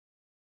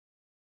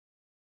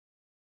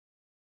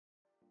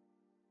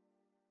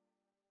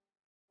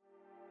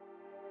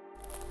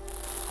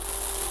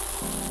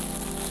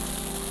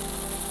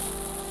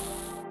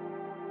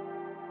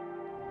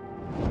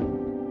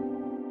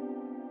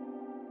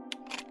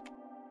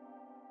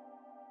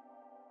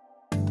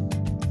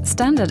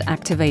Standard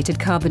activated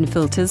carbon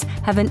filters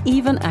have an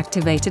even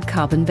activated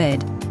carbon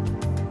bed.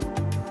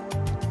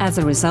 As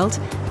a result,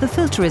 the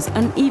filter is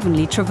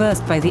unevenly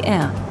traversed by the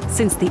air,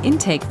 since the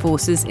intake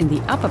forces in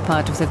the upper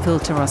part of the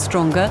filter are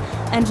stronger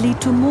and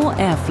lead to more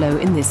airflow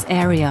in this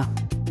area.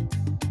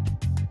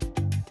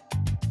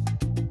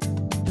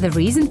 The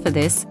reason for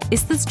this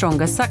is the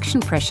stronger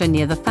suction pressure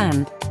near the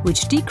fan,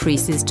 which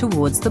decreases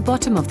towards the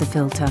bottom of the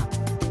filter.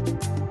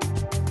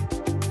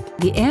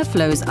 The air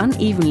flows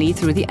unevenly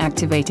through the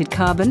activated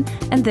carbon,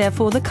 and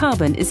therefore the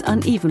carbon is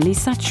unevenly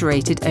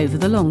saturated over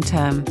the long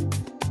term.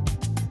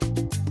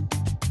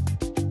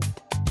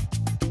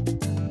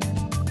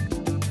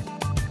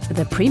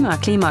 The Prima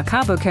Klima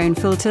Carbocone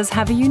filters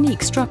have a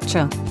unique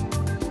structure.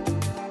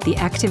 The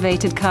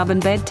activated carbon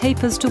bed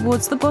tapers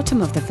towards the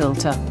bottom of the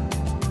filter.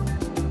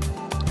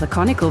 The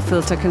conical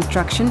filter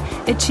construction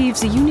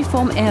achieves a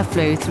uniform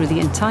airflow through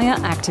the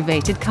entire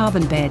activated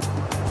carbon bed.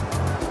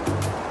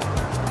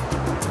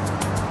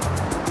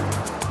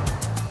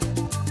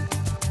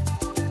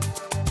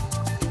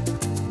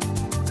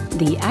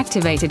 The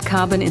activated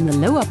carbon in the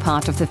lower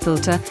part of the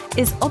filter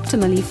is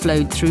optimally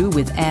flowed through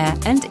with air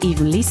and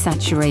evenly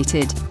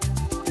saturated.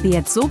 The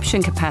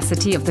adsorption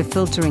capacity of the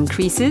filter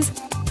increases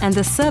and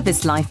the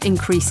service life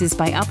increases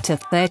by up to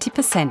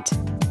 30%.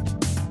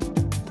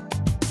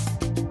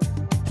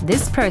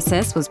 This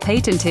process was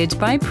patented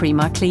by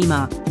Prima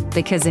Klima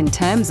because in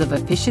terms of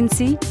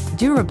efficiency,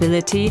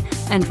 durability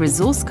and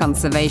resource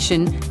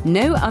conservation,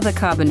 no other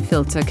carbon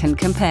filter can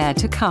compare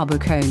to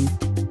Carbocone.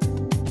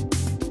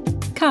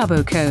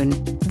 Carbocone,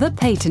 the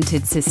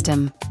patented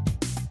system.